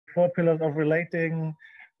Four Pillars of Relating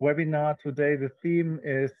webinar. Today, the theme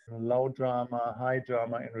is low drama, high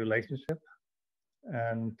drama in relationship.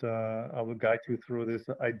 And I will guide you through this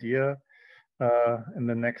idea in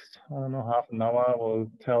the next, I don't know, half an hour. I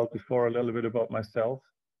will tell before a little bit about myself,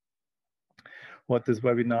 what this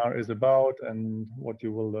webinar is about and what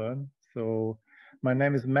you will learn. So my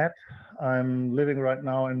name is Matt. I'm living right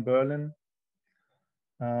now in Berlin.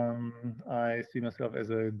 I see myself as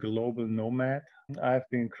a global nomad. I've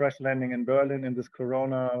been crash landing in Berlin in this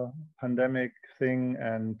Corona pandemic thing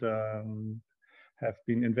and have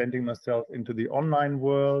been inventing myself into the online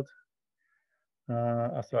world.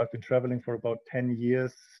 So I've been traveling for about 10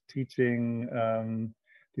 years, teaching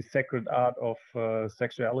the sacred art of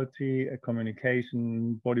sexuality,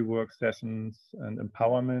 communication, bodywork sessions, and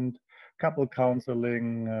empowerment, couple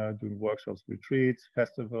counseling, doing workshops, retreats,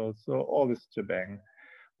 festivals, so all this shebang.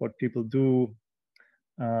 What people do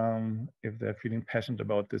if they're feeling passionate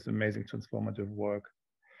about this amazing transformative work.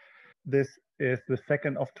 This is the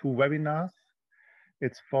second of two webinars.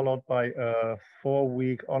 It's followed by a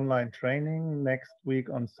 4-week online training next week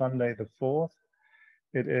on Sunday the 4th.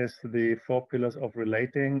 It is the 4 pillars of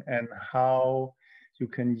relating and how you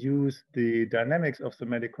can use the dynamics of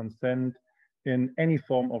somatic consent in any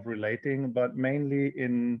form of relating, but mainly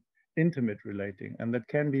in intimate relating. And that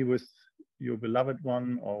can be with your beloved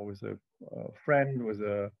one or with a friend, with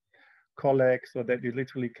a colleague, so that you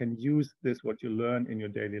literally can use this, what you learn in your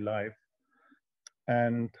daily life.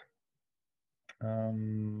 And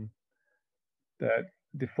that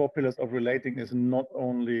the 4 pillars of relating is not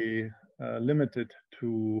only limited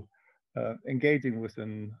to engaging with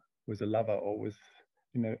a lover or with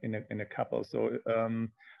in a couple. So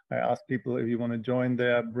I ask people, if you want to join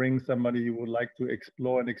there, bring somebody you would like to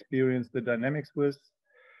explore and experience the dynamics with.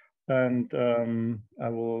 And I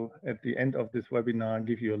will, at the end of this webinar,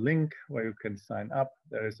 give you a link where you can sign up.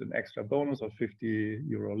 There is an extra bonus of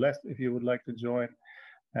 €50 less if you would like to join,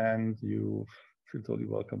 and you feel totally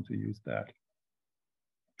welcome to use that.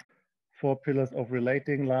 4 pillars of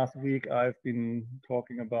relating. Last week, I've been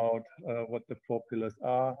talking about what the 4 pillars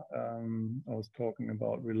are. I was talking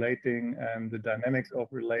about relating and the dynamics of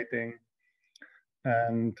relating.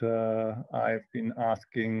 And I've been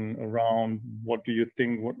asking around, what do you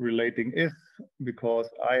think what relating is? Because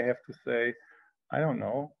I have to say, I don't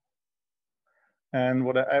know. And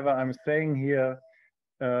whatever I'm saying here,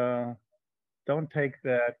 don't take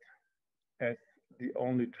that as the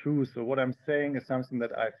only truth. So what I'm saying is something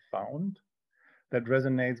that I found that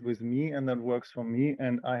resonates with me and that works for me.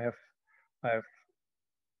 And I've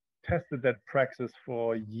tested that praxis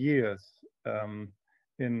for years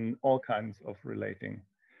in all kinds of relating.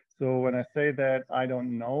 So when I say that I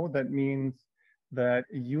don't know, that means that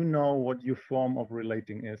you know what your form of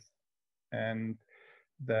relating is, and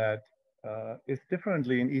that is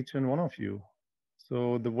differently in each and one of you.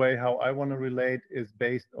 So the way how I want to relate is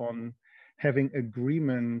based on having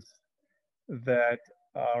agreements that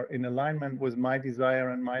are in alignment with my desire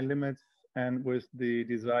and my limits, and with the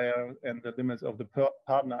desire and the limits of the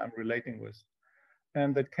partner I'm relating with.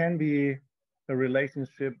 And that can be a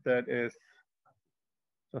relationship that is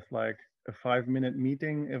just like a 5-minute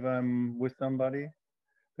meeting if I'm with somebody,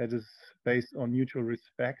 that is based on mutual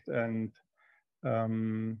respect and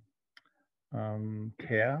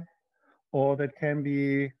care. Or that can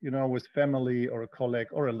be, you know, with family or a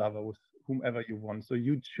colleague or a lover, with whomever you want. So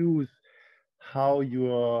you choose how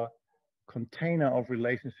your container of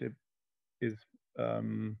relationship is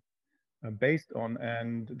based on,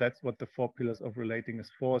 and that's what the 4 pillars of relating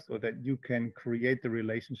is for, so that you can create the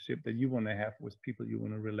relationship that you want to have with people you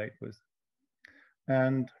want to relate with.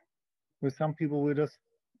 And with some people, we just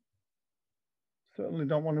certainly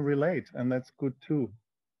don't want to relate, and that's good too.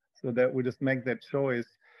 So that we just make that choice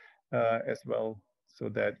as well, so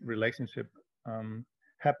that relationship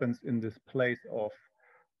happens in this place of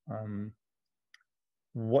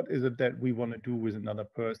what is it that we want to do with another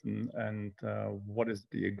person, and what is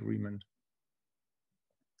the agreement.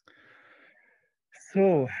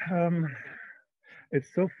 So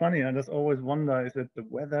it's so funny. I just always wonder, is it the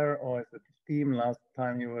weather or is it the theme? Last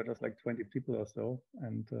time you were just like 20 people or so.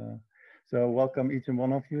 And so welcome each and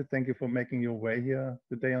one of you. Thank you for making your way here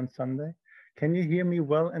today on Sunday. Can you hear me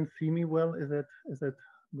well and see me well? Is it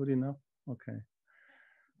good enough? Okay.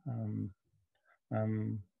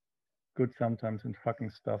 I'm good sometimes in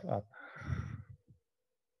fucking stuff up.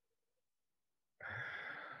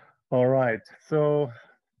 All right. So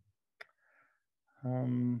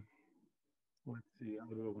let's see. How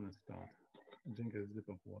do I want to start? I drink a sip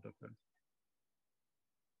of water first.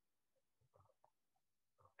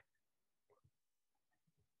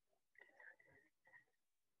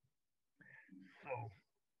 So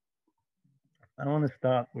I want to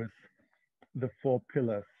start with the 4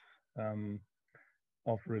 pillars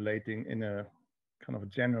of relating in a kind of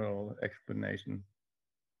general explanation.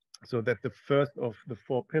 So that the first of the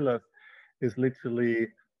 4 pillars is literally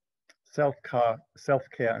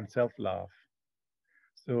self-care and self-love.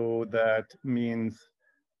 So that means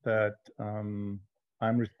that I'm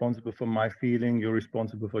responsible for my feeling, you're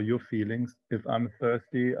responsible for your feelings. If I'm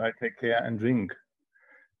thirsty, I take care and drink.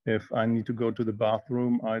 If I need to go to the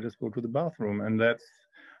bathroom, I just go to the bathroom. And that's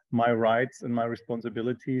my rights and my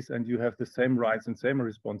responsibilities. And you have the same rights and same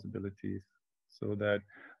responsibilities. So that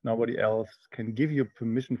nobody else can give you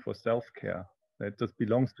permission for self-care. That just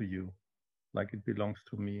belongs to you, like it belongs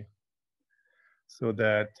to me. So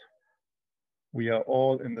that we are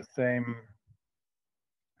all in the same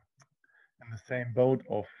boat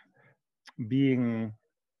of being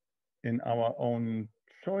in our own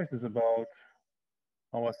choices about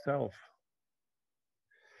ourselves.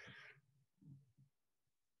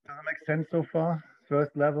 Does it make sense so far?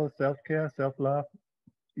 First level, self-care, self-love,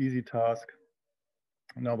 easy task.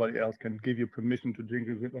 Nobody else can give you permission to drink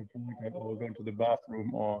a sip of vodka or go to the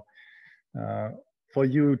bathroom, or for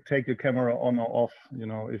you, take your camera on or off. You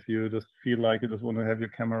know, if you just feel like you just want to have your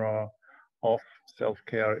camera off,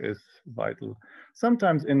 self-care is vital.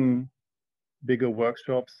 Sometimes in bigger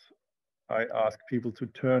workshops, I ask people to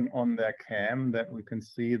turn on their cam, that we can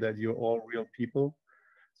see that you're all real people,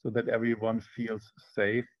 so that everyone feels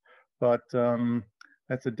safe. But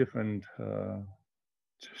that's a different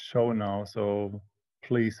show now. So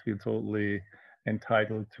please feel totally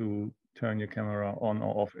entitled to turn your camera on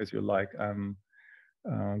or off as you like. I'm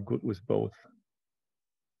good with both.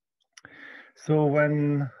 So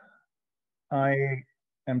when I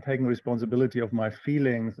am taking responsibility of my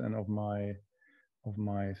feelings and of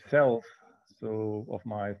myself, so of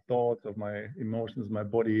my thoughts, of my emotions, my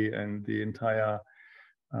body, and the entire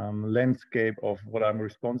landscape of what I'm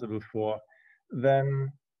responsible for,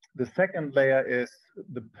 then the second layer is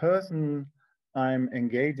the person I'm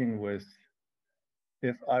engaging with.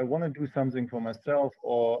 If I want to do something for myself,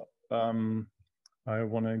 or I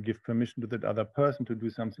want to give permission to that other person to do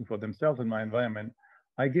something for themselves in my environment,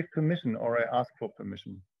 I give permission or I ask for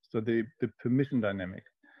permission. So the permission dynamic.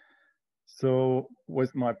 So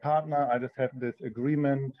with my partner, I just have this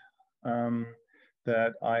agreement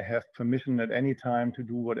that I have permission at any time to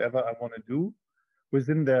do whatever I want to do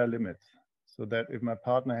within their limits. So that if my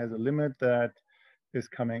partner has a limit that is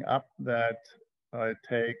coming up, that I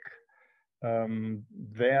take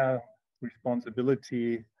their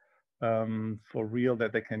responsibility for real,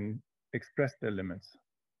 that they can express their limits.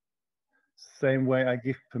 Same way I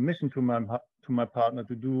give permission to my partner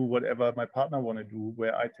to do whatever my partner want to do,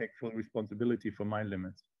 where I take full responsibility for my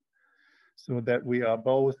limits. So that we are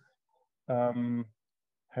both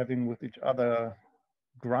having with each other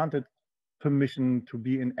granted permission to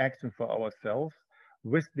be in action for ourselves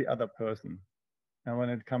with the other person. And when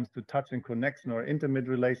it comes to touch and connection or intimate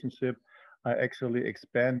relationship, I actually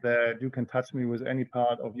expand that you can touch me with any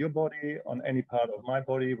part of your body, on any part of my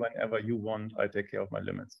body, whenever you want. I take care of my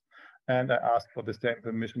limits. And I ask for the same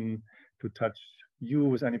permission to touch you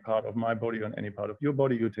with any part of my body, on any part of your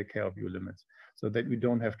body. You take care of your limits, so that we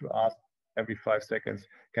don't have to ask every 5 seconds,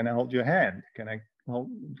 can I hold your hand? Can I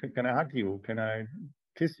hug you? Can I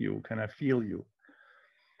kiss you? Can I feel you?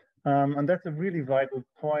 And that's a really vital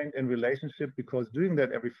point in relationship, because doing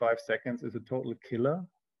that every 5 seconds is a total killer,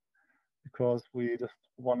 because we just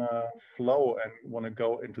want to flow and want to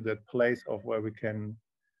go into that place of where we can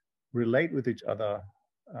relate with each other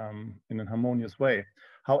in a harmonious way.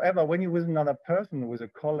 However, when you're with another person, with a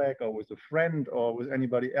colleague or with a friend or with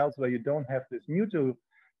anybody else, where you don't have this mutual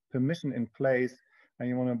permission in place, and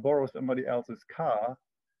you want to borrow somebody else's car,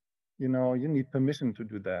 you know, you need permission to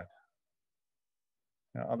do that.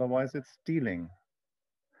 Otherwise, it's stealing.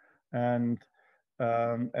 And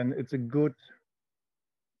it's a good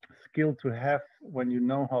skill to have when you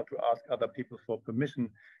know how to ask other people for permission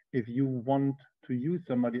if you want to use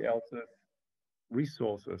somebody else's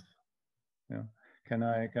resources. Yeah. Can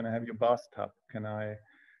I have your bathtub? Can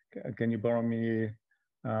you borrow me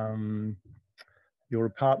your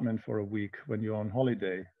apartment for a week when you're on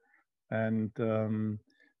holiday? And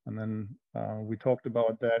then we talked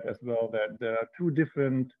about that as well, that there are two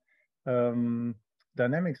different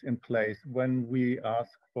dynamics in place when we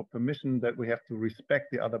ask for permission, that we have to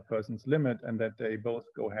respect the other person's limit, and that they both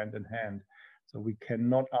go hand in hand. So we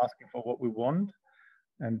cannot ask for what we want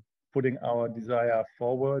and putting our desire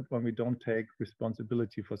forward when we don't take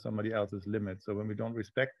responsibility for somebody else's limit. So when we don't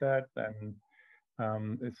respect that, then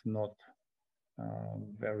it's not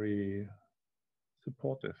very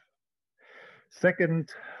supportive.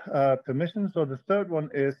 Second, permission. So the third one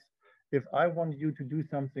is if I want you to do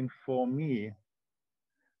something for me,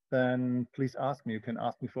 then please ask me. You can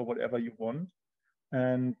ask me for whatever you want.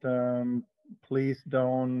 And please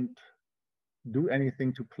don't do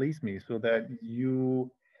anything to please me, so that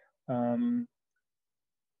you um,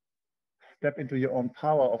 step into your own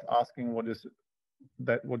power of asking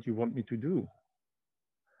what you want me to do.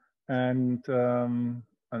 And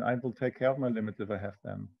I will take care of my limits if I have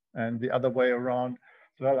them. And the other way around,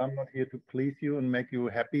 well, I'm not here to please you and make you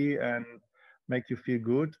happy and make you feel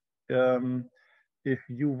good. If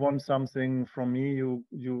you want something from me,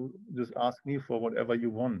 you just ask me for whatever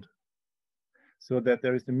you want, so that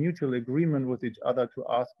there is a mutual agreement with each other to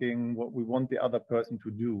asking what we want the other person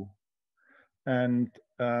to do. And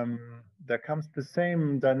there comes the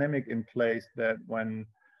same dynamic in place, that when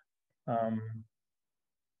um,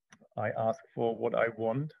 I ask for what I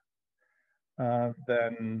want,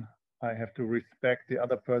 then I have to respect the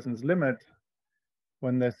other person's limit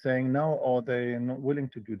when they're saying no, or they're not willing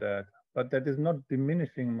to do that. But that is not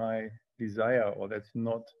diminishing my desire, or that's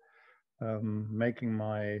not making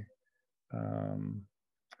my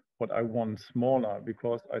what I want smaller,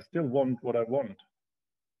 because I still want what I want.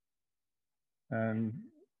 And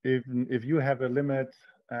if you have a limit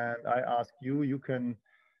and I ask you, you can,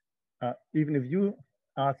 even if you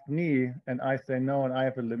ask me and I say no and I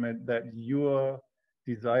have a limit, that your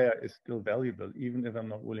desire is still valuable, even if I'm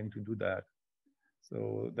not willing to do that.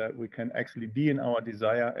 So that we can actually be in our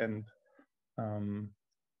desire and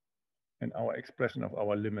our expression of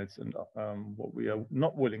our limits, and what we are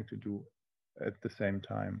not willing to do at the same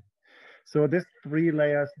time. So these three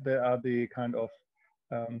layers, they are the kind of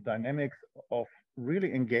dynamics of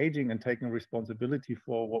really engaging and taking responsibility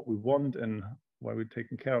for what we want, and where we're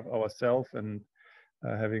taking care of ourselves, and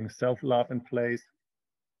having self-love in place.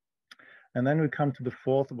 And then we come to the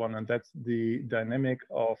fourth one, and that's the dynamic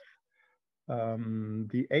of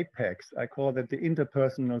the apex. I call that the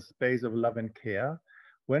interpersonal space of love and care.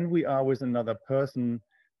 When we are with another person,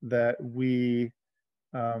 that we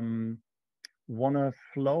want to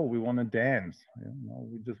flow, we want to dance,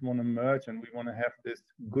 we just want to merge, and we want to have this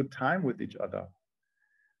good time with each other.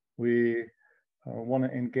 We want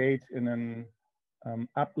to engage in an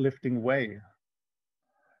uplifting way.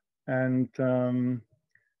 And some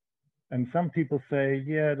people say,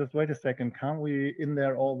 yeah, just wait a second, can't we in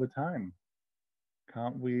there all the time?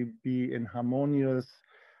 Can't we be in harmonious,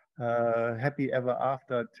 happy ever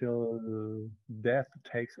after till death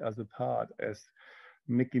takes us apart, as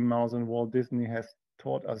Mickey Mouse and Walt Disney has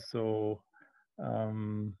taught us so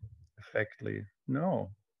effectively?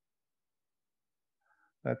 No.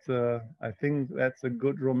 I think that's a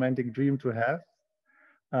good romantic dream to have,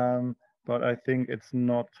 but I think it's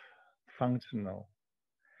not functional,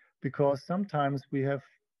 because sometimes we have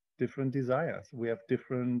different desires, we have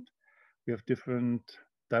different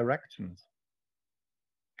directions,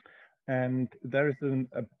 and there is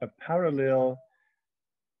a parallel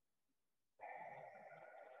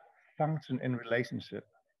function in relationship.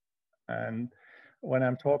 And when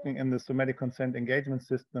I'm talking in the somatic consent engagement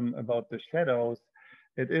system about the shadows,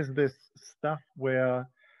 it is this stuff where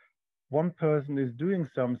one person is doing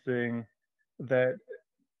something that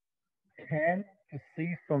can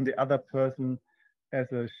perceive from the other person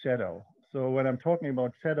as a shadow. So when I'm talking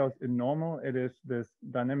about shadows in normal, it is this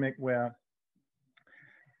dynamic where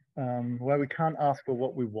we can't ask for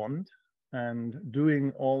what we want, and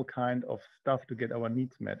doing all kind of stuff to get our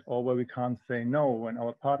needs met, or where we can't say no when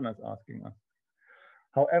our partner is asking us.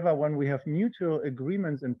 However, when we have mutual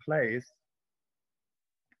agreements in place,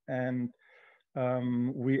 and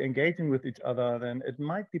we engaging with each other, then it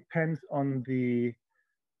might depend on the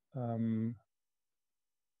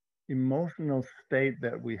emotional state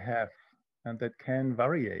that we have, and that can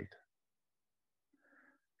variate.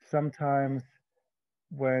 Sometimes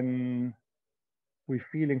when we're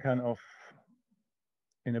feeling kind of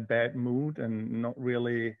in a bad mood and not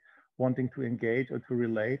really wanting to engage or to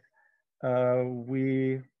relate,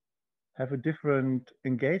 we have a different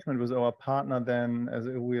engagement with our partner than as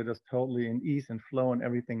if we are just totally in ease and flow and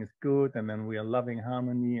everything is good, and then we are loving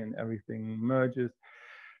harmony and everything merges.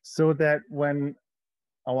 So that when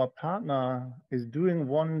our partner is doing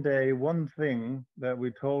one day one thing that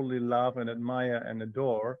we totally love and admire and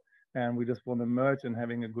adore, and we just want to merge and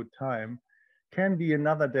having a good time, can be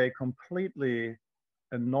another day completely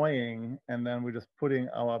annoying, and then we're just putting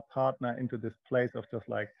our partner into this place of just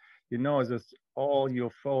like, it's just all your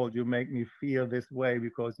fault, you make me feel this way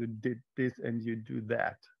because you did this and you do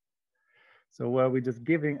that. So where we're just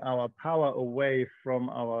giving our power away from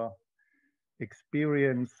our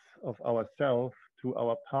experience of ourselves to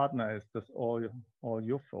our partner is just all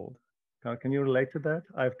your fault. Can you relate to that?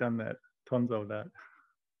 I've done that, tons of that.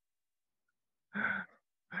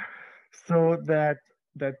 So that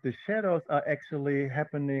the shadows are actually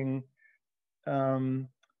happening um,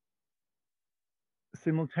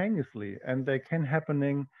 simultaneously, and they can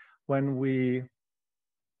happening when we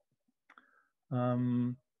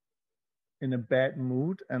um, in a bad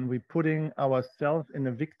mood and we putting ourselves in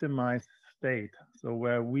a victimized state. So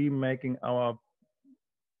where we making our,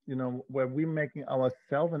 where we making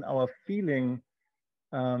ourselves and our feeling,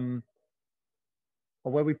 um,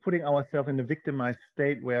 or where we putting ourselves in a victimized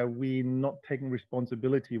state where we not taking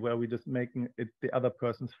responsibility, where we just making it the other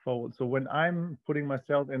person's fault. So when I'm putting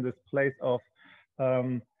myself in this place of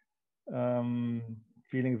um, um,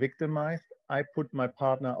 feeling victimized, I put my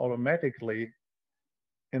partner automatically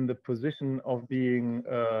in the position of being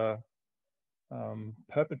a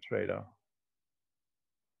perpetrator,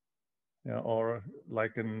 or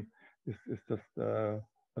like is just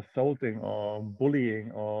assaulting or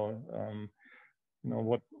bullying, or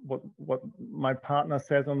what my partner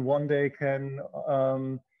says on one day can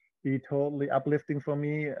be totally uplifting for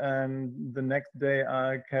me, and the next day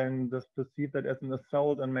I can just perceive that as an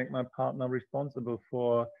assault and make my partner responsible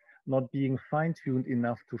for not being fine-tuned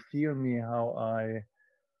enough to feel me how I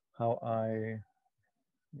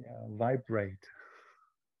vibrate.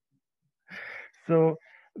 So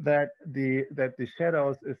that the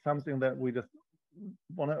shadows is something that we just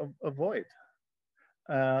want to avoid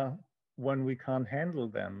uh, when we can't handle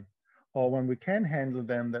them, or when we can handle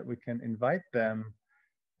them, that we can invite them,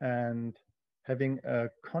 and having a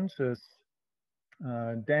conscious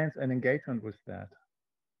dance and engagement with that.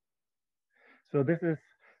 So this is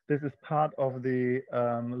part of the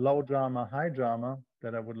low drama, high drama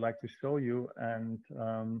that I would like to show you, and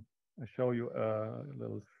show you a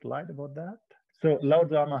little slide about that. So low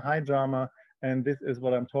drama, high drama, and this is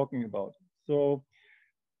what I'm talking about. So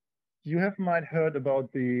you have might heard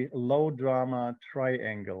about the low drama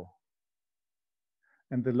triangle.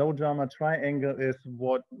 And the low drama triangle is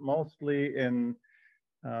what mostly in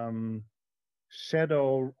um,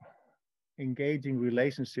 shadow engaging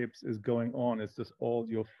relationships is going on. It's just all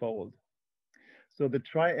your fault. So the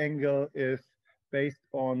triangle is based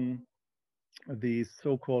on the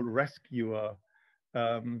so-called rescuer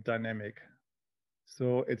dynamic.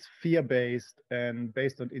 So it's fear-based and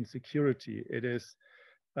based on insecurity. It is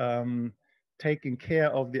um, taking care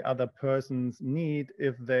of the other person's need.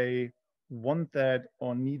 If they want that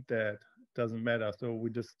or need that, doesn't matter. So we're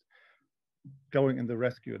just going in the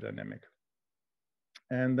rescue dynamic.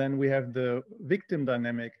 And then we have the victim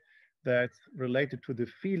dynamic that's related to the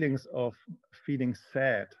feelings of feeling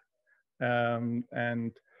sad,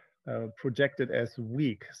 and projected as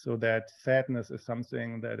weak. So that sadness is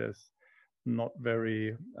something that is not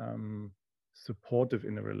very supportive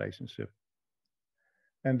in a relationship.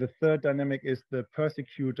 And the third dynamic is the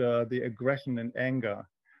persecutor, the aggression and anger.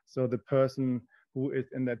 So the person who is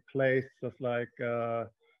in that place, just like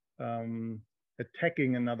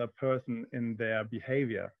attacking another person in their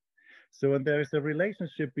behavior. So there is a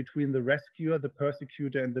relationship between the rescuer, the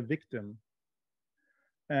persecutor, and the victim.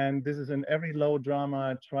 And this is in every low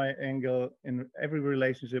drama triangle, in every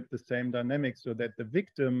relationship, the same dynamic, so that the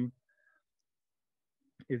victim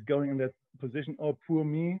is going in that position, oh, poor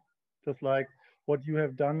me, just like what you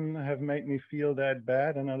have done have made me feel that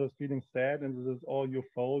bad, and I was feeling sad, and this is all your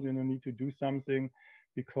fault, and you need to do something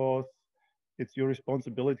because it's your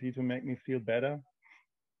responsibility to make me feel better.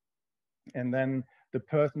 And then the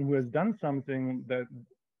person who has done something that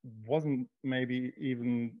wasn't maybe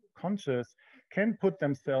even conscious can put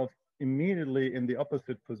themselves immediately in the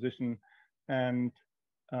opposite position and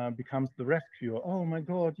becomes the rescuer. Oh my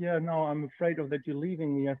God, yeah, no, I'm afraid of that you're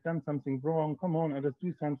leaving me. I've done something wrong. Come on, I'll just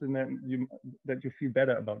do something that you feel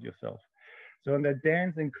better about yourself. So and they're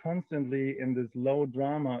dancing constantly in this low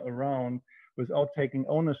drama around without taking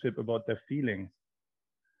ownership about their feelings.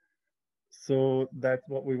 So that's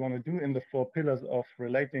what we want to do in the 4 pillars of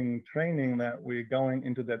relating training, that we're going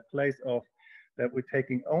into that place of that we're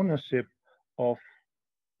taking ownership of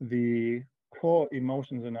the core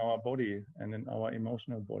emotions in our body and in our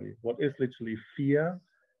emotional body. What is literally fear,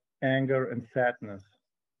 anger, and sadness.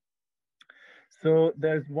 So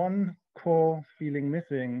there's one core feeling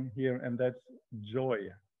missing here, and that's joy.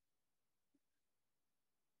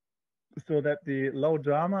 So that the low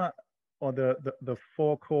drama, or the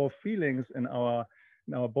 4 core feelings in our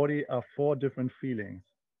body are 4 different feelings.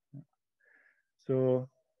 So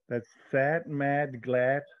that's sad, mad,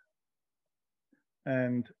 glad,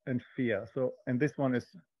 and fear. So, and this one is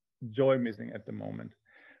joy missing at the moment.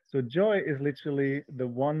 So joy is literally the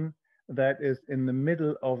one that is in the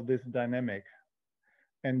middle of this dynamic.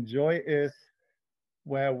 And joy is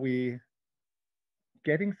where we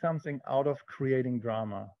getting something out of creating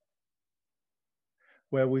drama.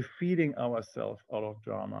 where we're feeding ourselves out of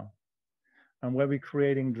drama, and where we're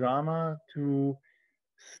creating drama to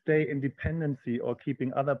stay in dependency or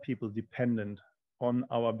keeping other people dependent on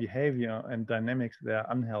our behavior and dynamics that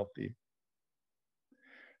are unhealthy.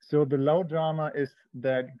 So the low drama is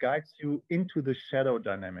that guides you into the shadow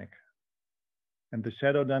dynamic. And the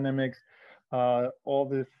shadow dynamics are all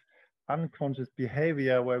this unconscious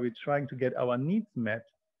behavior where we're trying to get our needs met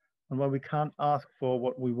and where we can't ask for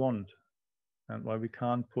what we want and where we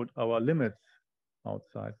can't put our limits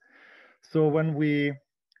outside. So when we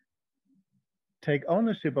take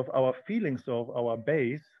ownership of our feelings, of our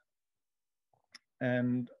base,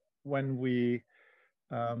 and when we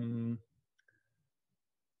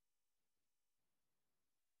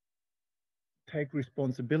take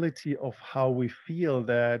responsibility of how we feel,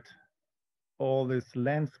 that all this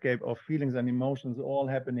landscape of feelings and emotions all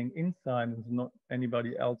happening inside and not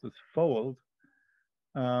anybody else's fault,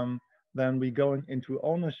 then we going into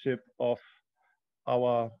ownership of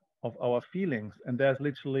our feelings. And there's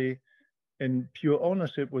literally, in pure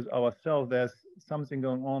ownership with ourselves, there's something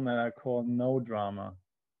going on that I call no drama.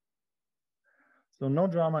 So no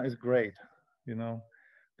drama is great, you know.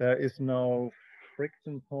 There is no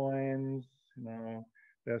friction points, you know.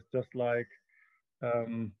 There's just like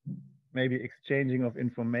maybe exchanging of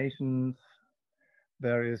information.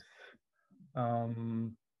 There is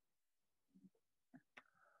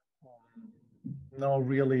no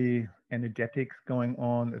really energetics going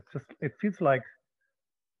on. It's just, it feels like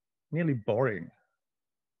nearly boring.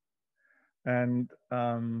 And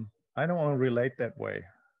I don't want to relate that way.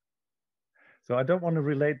 So I don't want to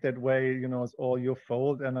relate that way, you know, it's all your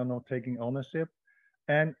fault and I'm not taking ownership.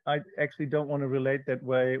 And I actually don't want to relate that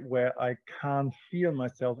way where I can't feel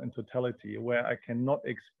myself in totality, where I cannot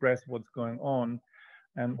express what's going on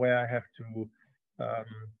and where I have to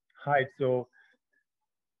hide. So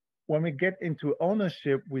when we get into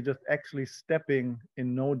ownership, we're just actually stepping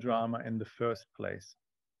in no drama in the first place.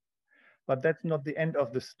 But that's not the end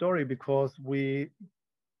of the story, because we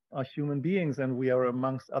are human beings and we are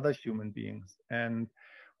amongst other human beings. And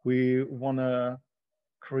we want to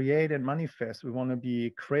create and manifest. We want to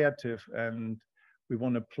be creative and we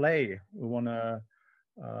want to play. We want to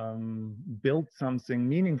build something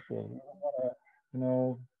meaningful. We want to, you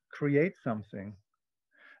know, create something.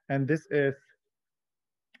 And this is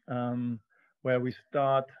where we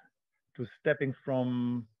start to stepping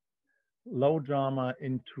from low drama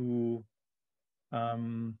into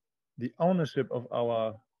the ownership of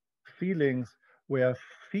our feelings, where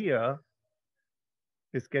fear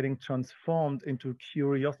is getting transformed into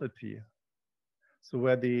curiosity. So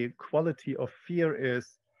where the quality of fear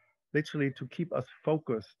is literally to keep us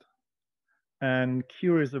focused and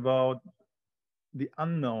curious about the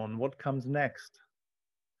unknown, what comes next,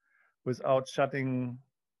 without shutting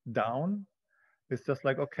down. It's just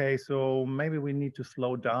like, okay, so maybe we need to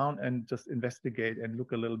slow down and just investigate and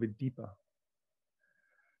look a little bit deeper.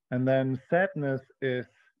 And then sadness is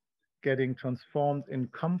getting transformed in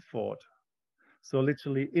comfort. So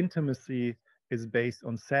literally intimacy is based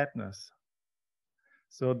on sadness.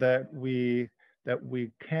 So that we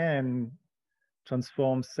can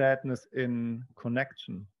transform sadness in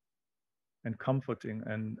connection and comforting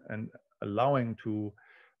and allowing to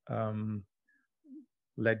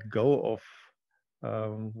let go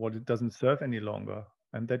of what it doesn't serve any longer.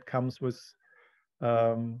 And that comes with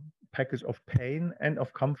package of pain and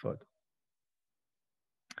of comfort.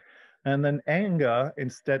 And then anger,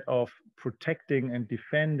 instead of protecting and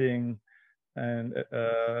defending, and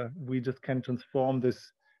we just can transform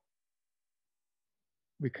this,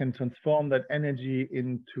 we can transform that energy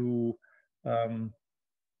into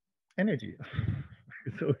energy.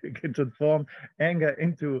 So we can transform anger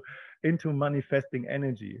into manifesting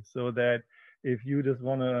energy, so that if you just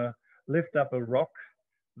want to lift up a rock,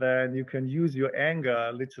 then you can use your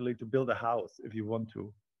anger literally to build a house if you want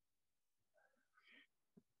to.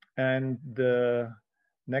 And the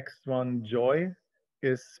next one, joy,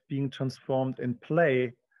 is being transformed in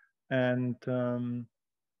play and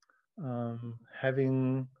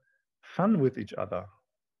having fun with each other.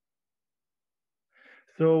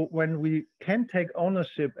 So when we can take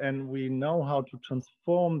ownership and we know how to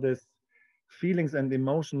transform these feelings and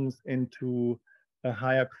emotions into a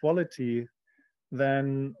higher quality,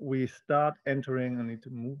 then we start entering, I need to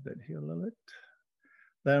move that here a little bit,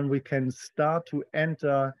 then we can start to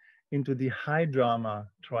enter into the high drama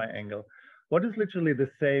triangle. What is literally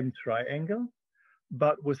the same triangle,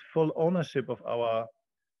 but with full ownership of our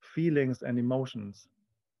feelings and emotions.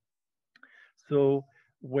 So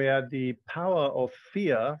where the power of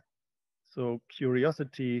fear, so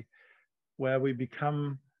curiosity, where we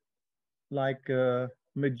become like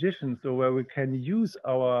magician, so where we can use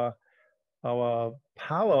our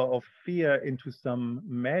power of fear into some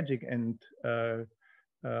magic and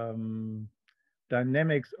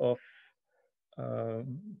dynamics of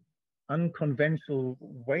unconventional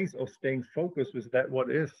ways of staying focused with that what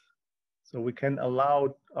is. So we can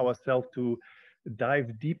allow ourselves to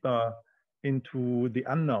dive deeper into the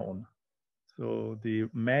unknown. So the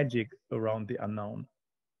magic around the unknown.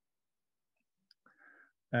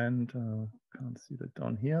 And can't see that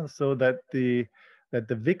down here. So that the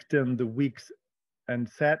victim, the weaks and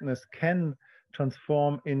sadness can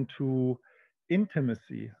transform into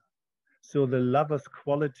intimacy. So the lover's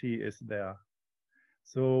quality is there.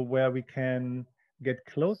 So where we can get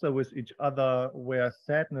closer with each other, where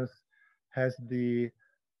sadness has the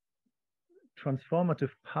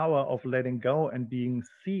transformative power of letting go and being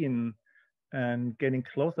seen and getting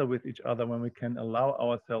closer with each other, when we can allow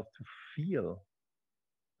ourselves to feel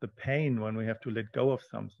the pain when we have to let go of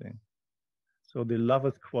something. So the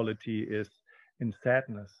lover's quality is in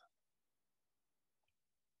sadness.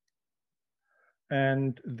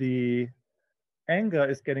 And the anger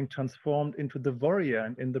is getting transformed into the warrior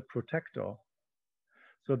and in the protector.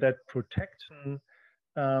 So that protection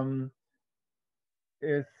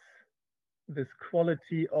is this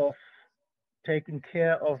quality of taking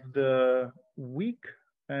care of the weak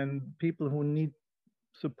and people who need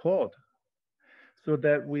support. So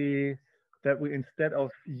that we instead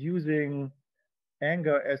of using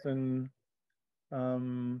anger as an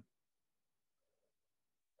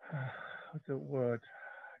what's the word,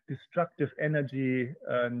 destructive energy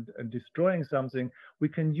and destroying something, we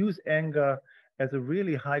can use anger as a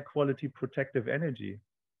really high quality protective energy.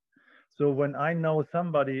 So when I know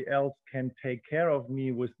somebody else can take care of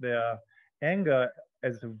me with their anger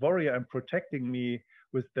as a warrior and protecting me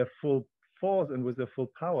with their full force and with their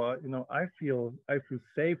full power, you know, I feel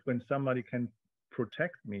safe when somebody can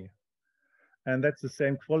protect me. And that's the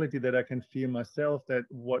same quality that I can feel myself, that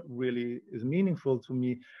what really is meaningful to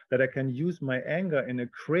me, that I can use my anger in a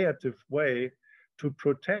creative way to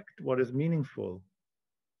protect what is meaningful.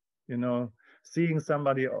 You know, seeing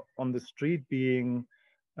somebody on the street being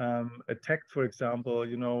attacked, for example,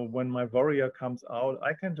 you know, when my warrior comes out,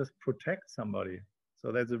 I can just protect somebody.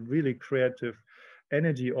 So that's a really creative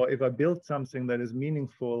energy. Or if I build something that is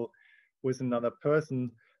meaningful with another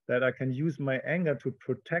person, that I can use my anger to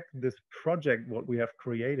protect this project, what we have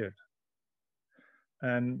created.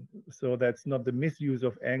 And so that's not the misuse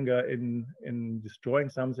of anger in destroying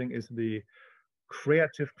something, is the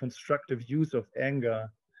creative, constructive use of anger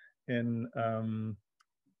in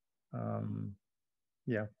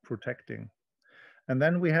yeah, protecting. And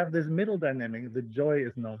then we have this middle dynamic, the joy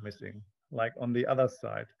is now missing, like on the other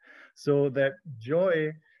side. So that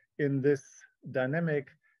joy in this dynamic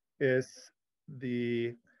is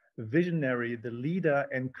the visionary, the leader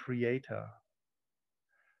and creator.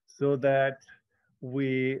 So that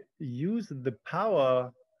we use the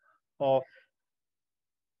power of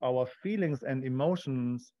our feelings and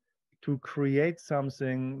emotions to create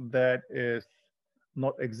something that is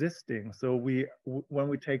not existing. So when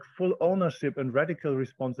we take full ownership and radical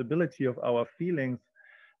responsibility of our feelings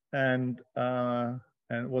and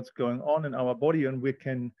what's going on in our body, and we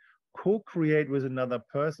can co-create with another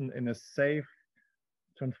person in a safe,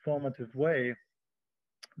 transformative way,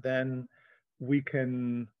 then we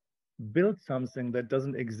can build something that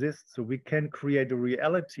doesn't exist. So we can create a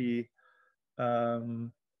reality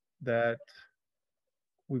that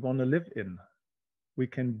we want to live in. We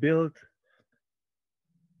can build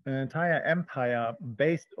an entire empire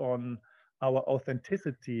based on our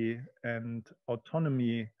authenticity and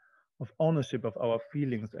autonomy of ownership of our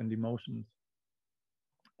feelings and emotions.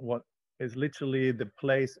 What is literally the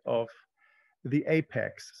place of the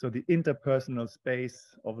apex, so the interpersonal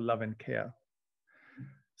space of love and care.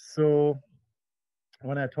 So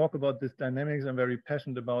when I talk about this dynamics, I'm very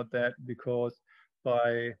passionate about that, because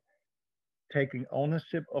by taking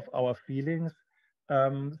ownership of our feelings,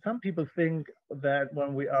 some people think that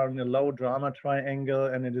when we are in a low drama triangle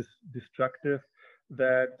and it is destructive,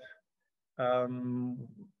 that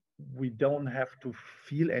we don't have to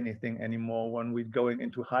feel anything anymore when we're going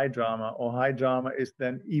into high drama, or high drama is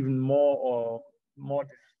then even more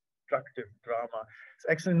destructive drama. It's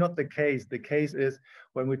actually not the case. The case is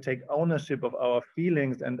when we take ownership of our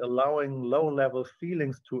feelings and allowing low-level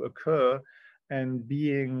feelings to occur, and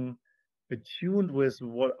being attuned with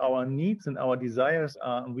what our needs and our desires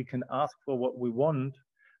are, and we can ask for what we want,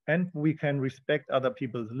 and we can respect other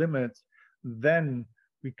people's limits, then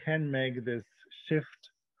we can make this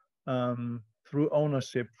shift through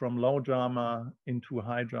ownership from low drama into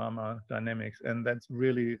high drama dynamics. And that's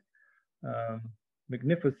really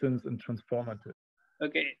magnificent and transformative.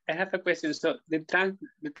 Okay, I have a question. So the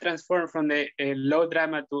transform from the low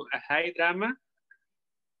drama to a high drama,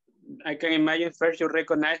 I can imagine first you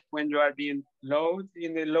recognize when you are being low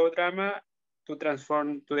in the low drama to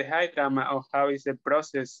transform to the high drama, or how is the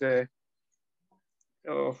process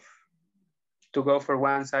of to go from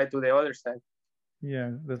one side to the other side?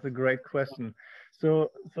 Yeah, that's a great question. So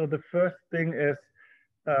the first thing is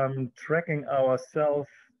tracking ourselves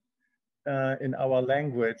in our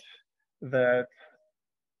language that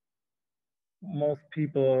most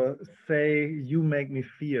people say, "You make me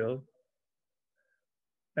feel,"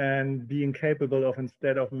 and being capable of,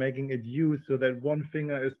 instead of making it you, so that one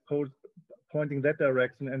finger is pointing that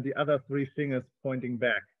direction and the other three fingers pointing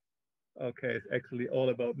back. Okay, it's actually all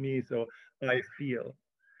about me, so I feel.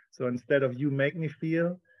 So instead of "you make me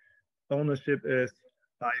feel," ownership is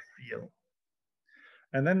 "I feel."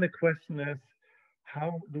 And then the question is,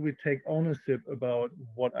 how do we take ownership about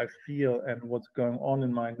what I feel and what's going on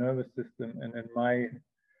in my nervous system and in my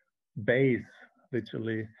base,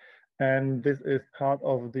 literally? And this is part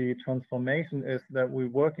of the transformation, is that we're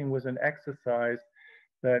working with an exercise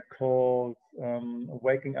that calls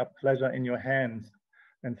waking up pleasure in your hands.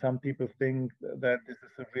 And some people think that this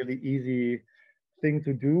is a really easy thing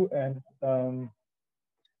to do, and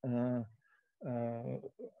uh, uh,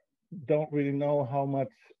 don't really know how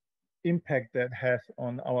much impact that has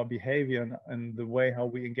on our behavior and the way how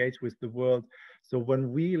we engage with the world. So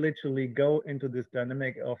when we literally go into this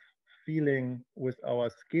dynamic of feeling with our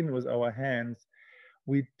skin, with our hands,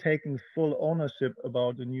 we're taking full ownership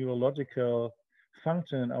about the neurological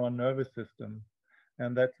function in our nervous system.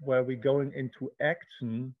 And that's where we're going into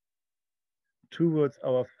action towards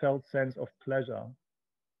our felt sense of pleasure.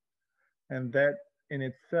 And that in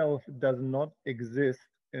itself does not exist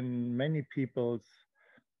in many people's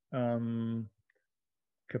um,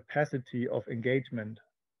 capacity of engagement.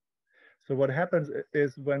 So what happens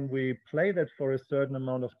is, when we play that for a certain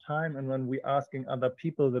amount of time, and when we're asking other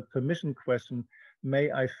people the permission question,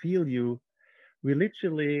 "May I feel you?" we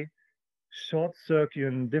literally short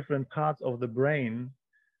circuit different parts of the brain.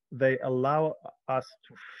 They allow us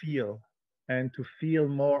to feel, and to feel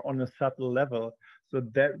more on a subtle level, so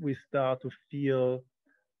that we start to feel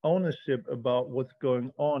ownership about what's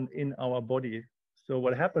going on in our body. So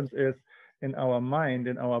what happens is, in our mind,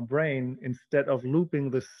 in our brain, instead of looping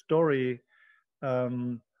the story,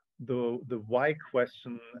 um, the why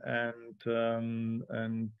question, and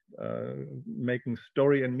making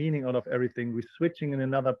story and meaning out of everything, we're switching in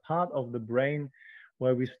another part of the brain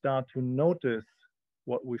where we start to notice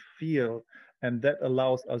what we feel, and that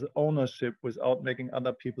allows us ownership without making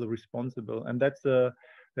other people responsible. And that's a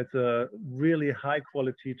really high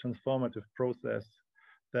quality transformative process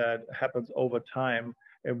that happens over time.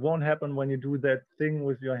 It won't happen when you do that thing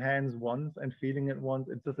with your hands once and feeling it once.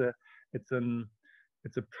 It's just it's an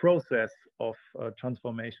it's a process of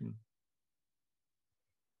transformation.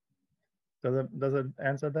 Does it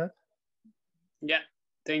answer that? Yeah,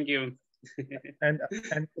 thank you. And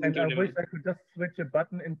and Thank and you I very wish much. I could just switch a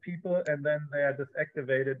button in people and then they are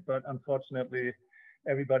disactivated, but unfortunately,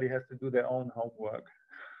 everybody has to do their own homework.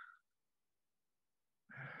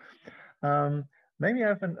 Um, Maybe I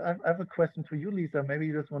have a question for you, Lisa. Maybe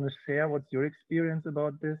you just want to share what's your experience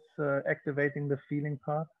about this activating the feeling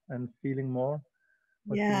part and feeling more.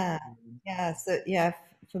 What's your Yeah, experience? yeah. So yeah,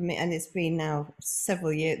 for me, and it's been now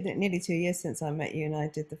several years, nearly 2 years since I met you, and I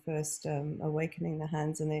did the first awakening the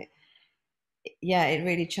hands, and yeah, it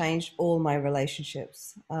really changed all my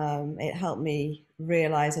relationships. It helped me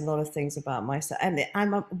realize a lot of things about myself, and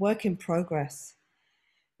I'm a work in progress.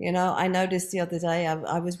 You know, I noticed the other day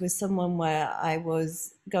I was with someone where I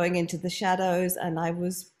was going into the shadows and I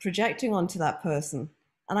was projecting onto that person.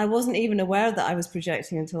 And I wasn't even aware that I was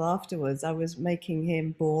projecting until afterwards. I was making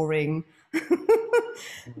him boring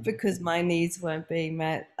Mhm. because my needs weren't being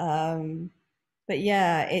met. But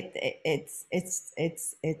yeah, it's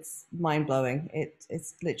mind blowing.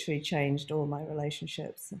 It's literally changed all my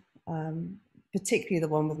relationships, um, particularly the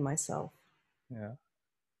one with myself. Yeah.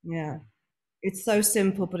 Yeah. It's so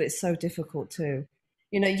simple, but it's so difficult too.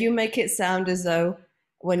 You know, you make it sound as though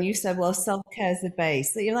when you said, well, self care is the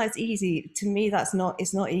base, that, you know, that's easy. To me, it's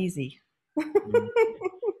not easy. Mm.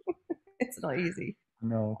 It's not easy.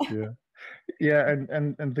 No, yeah. Yeah,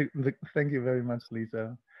 and thank you very much,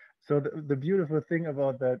 Lisa. So the beautiful thing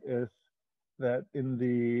about that is that in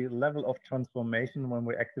the level of transformation, when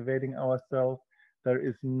we're activating ourselves, there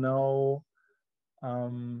is no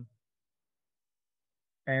um,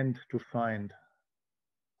 end to find.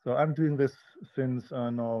 So I'm doing this since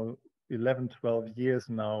now 11, 12 years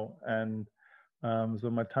now, and so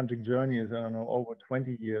my tantric journey is, I don't know, over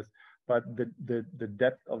 20 years. but the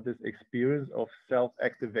depth of this experience of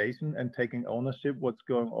self-activation and taking ownership, what's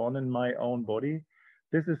going on in my own body,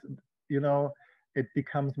 this is, you know, it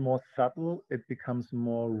becomes more subtle, it becomes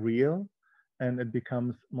more real, and it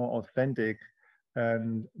becomes more authentic,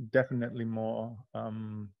 and definitely more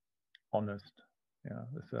honest.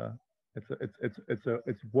 Yeah,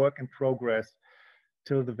 it's work in progress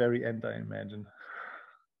till the very end, I imagine.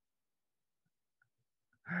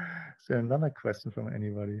 Is there another question from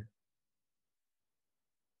anybody?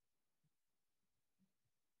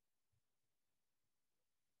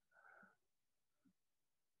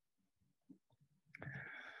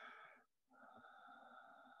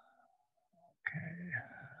 Okay.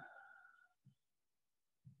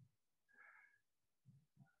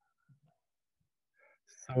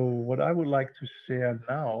 So what I would like to share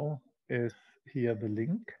now is here the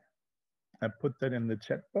link. I put that in the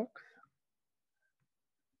chat box.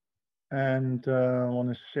 And I want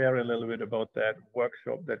to share a little bit about that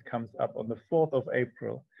workshop that comes up on the 4th of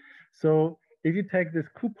April. So if you take this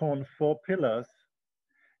coupon 4 pillars,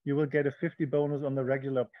 you will get a 50 bonus on the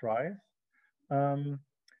regular price.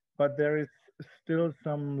 But there is still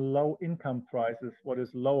some low income prices, what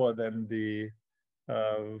is lower than the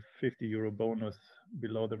 50 euro bonus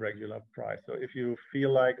below the regular price. So if you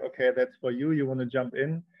feel like, okay, that's for you, you want to jump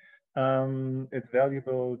in, it's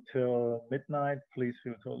valuable till midnight. Please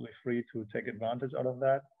feel totally free to take advantage out of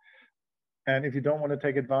that. And if you don't want to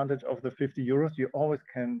take advantage of the 50 euros, you always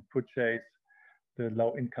can purchase the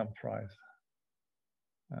low income price.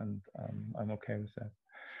 And I'm okay with that.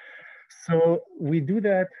 So we do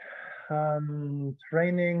that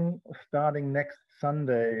training starting next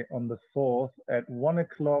Sunday on the 4th at 1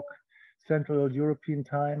 o'clock Central European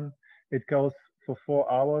time. It goes for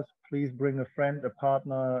 4 hours. Please bring a friend, a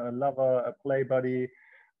partner, a lover, a play buddy,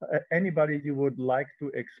 anybody you would like to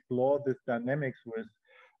explore this dynamics with.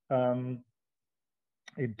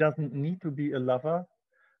 It doesn't need to be a lover.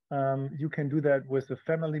 You can do that with a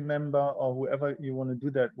family member or whoever you want to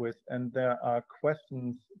do that with. And there are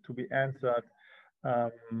questions to be answered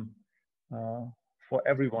for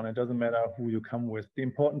everyone. It doesn't matter who you come with. The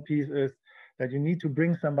important piece is that you need to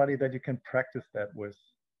bring somebody that you can practice that with,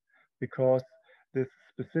 because this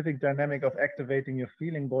specific dynamic of activating your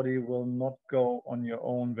feeling body will not go on your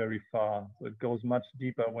own very far. So it goes much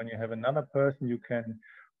deeper when you have another person you can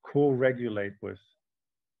co-regulate with.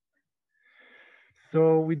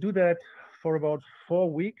 So we do that for about 4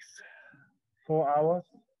 weeks, 4 hours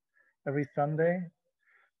every Sunday.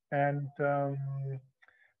 And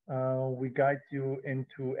we guide you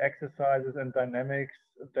into exercises and dynamics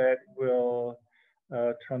that will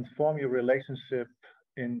transform your relationship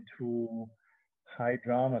into high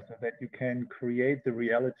drama, so that you can create the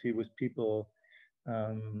reality with people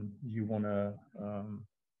you want to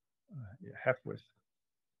have with.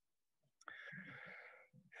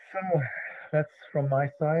 So that's from my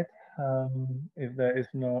side. If there is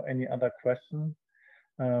no any other question,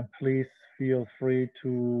 please feel free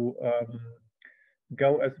to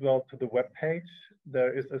go as well to the webpage.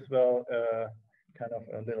 There is as well kind of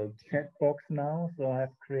a little chat box now. So I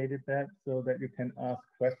have created that so that you can ask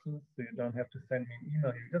questions. So you don't have to send me an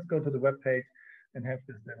email. You just go to the webpage and have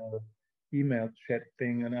this little email chat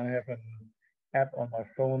thing. And I have an app on my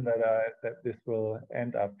phone that this will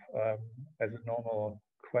end up as a normal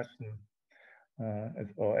question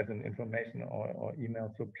or as an information or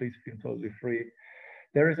email. So please feel totally free.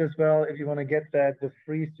 There is as well, if you want to get that, the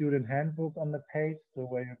free student handbook on the page, so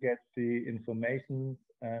where you get the information.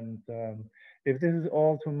 And if this is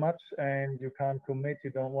all too much and you can't commit,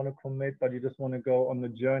 you don't want to commit, but you just want to go on the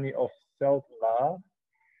journey of self-love,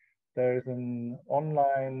 there is an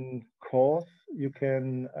online course you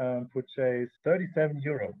can purchase 37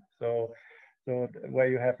 euros. So where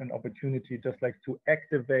you have an opportunity just like to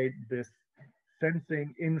activate this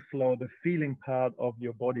sensing inflow, the feeling part of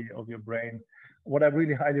your body, of your brain. What I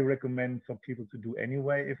really highly recommend for people to do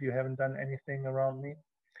anyway, if you haven't done anything around me.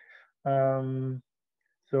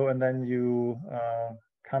 So, and then you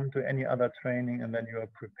come to any other training and then you are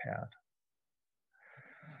prepared.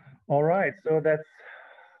 All right, so that's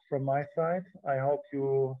from my side. I hope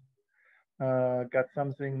you got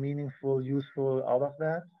something meaningful, useful out of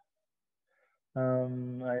that.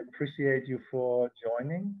 I appreciate you for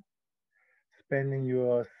joining, spending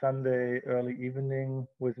your Sunday early evening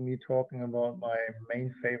with me talking about my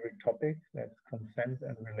main favorite topic, that's consent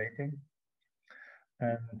and relating.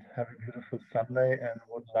 And have a beautiful Sunday, and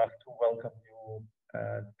would love to welcome you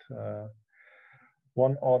at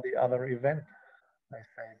one or the other event. I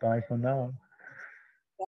say bye for now.